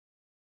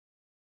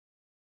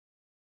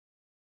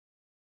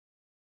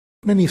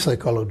Many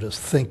psychologists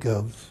think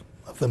of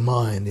the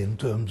mind in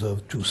terms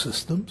of two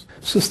systems.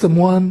 System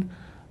one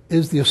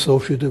is the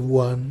associative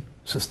one.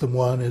 System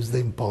one is the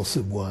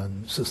impulsive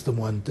one. System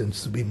one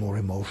tends to be more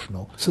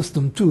emotional.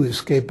 System two is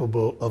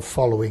capable of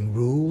following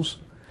rules.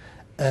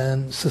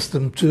 And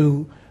system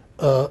two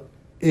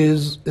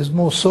is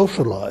more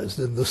socialized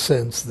in the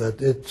sense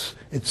that it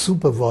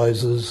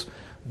supervises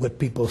what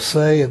people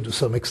say and to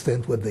some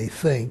extent what they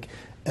think,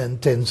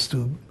 and tends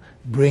to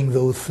bring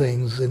those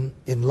things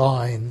in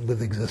line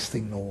with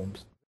existing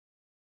norms.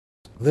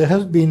 There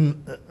has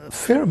been a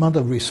fair amount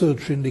of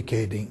research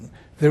indicating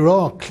there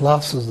are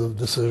classes of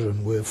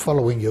decision where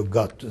following your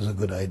gut is a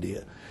good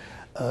idea.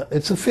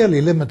 It's a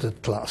fairly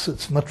limited class.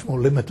 It's much more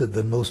limited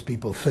than most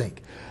people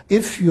think.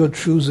 If you're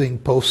choosing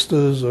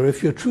posters or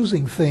if you're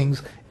choosing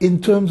things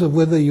in terms of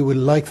whether you will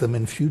like them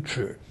in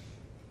future,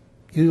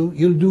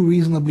 you'll do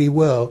reasonably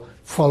well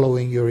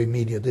following your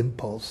immediate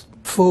impulse.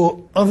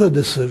 For other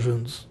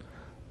decisions,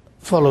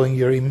 following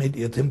your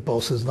immediate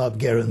impulse is not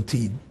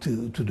guaranteed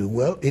to do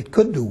well. It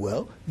could do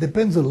well.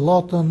 Depends a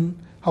lot on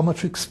how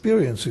much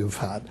experience you've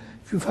had.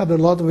 If you've had a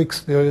lot of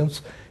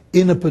experience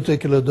in a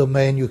particular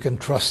domain, you can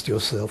trust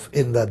yourself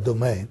in that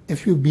domain.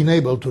 If you've been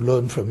able to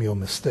learn from your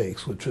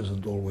mistakes, which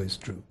isn't always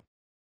true.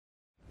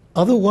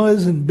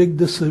 Otherwise, in big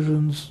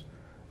decisions,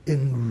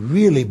 in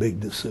really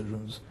big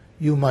decisions,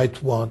 you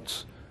might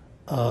want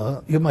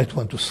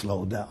to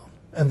slow down.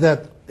 And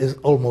that is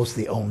almost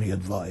the only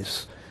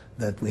advice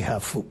that we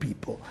have for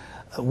people.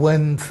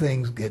 When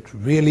things get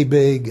really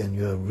big and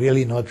you're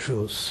really not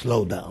sure,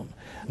 slow down.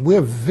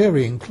 We're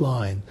very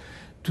inclined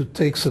to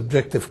take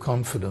subjective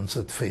confidence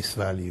at face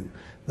value.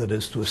 That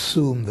is, to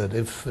assume that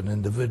if an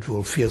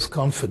individual feels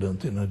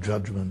confident in a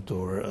judgment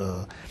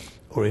or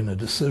in a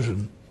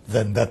decision,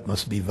 then that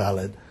must be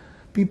valid.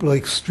 People are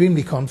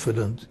extremely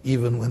confident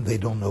even when they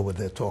don't know what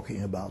they're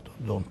talking about,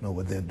 or don't know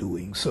what they're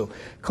doing. So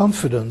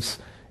confidence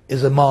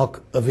is a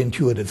mark of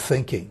intuitive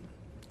thinking,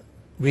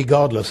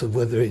 regardless of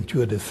whether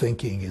intuitive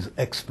thinking is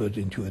expert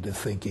intuitive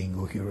thinking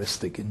or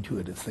heuristic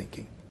intuitive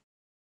thinking.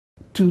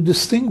 To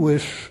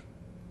distinguish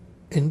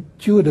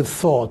intuitive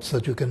thoughts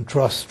that you can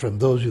trust from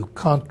those you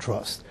can't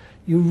trust,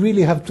 you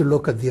really have to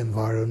look at the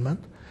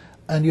environment,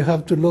 and you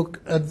have to look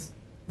at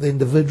the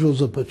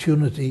individual's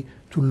opportunity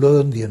to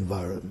learn the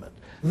environment.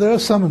 There are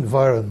some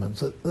environments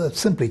that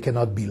simply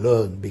cannot be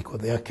learned because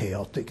they are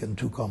chaotic and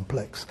too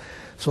complex.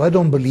 So I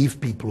don't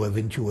believe people have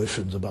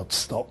intuitions about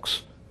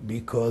stocks,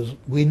 because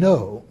we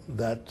know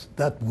that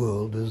that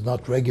world is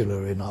not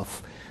regular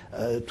enough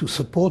to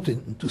support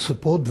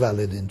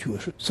valid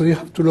intuition. So you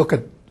have to look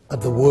at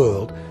the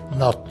world,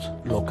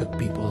 not look at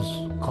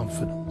people's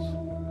confidence.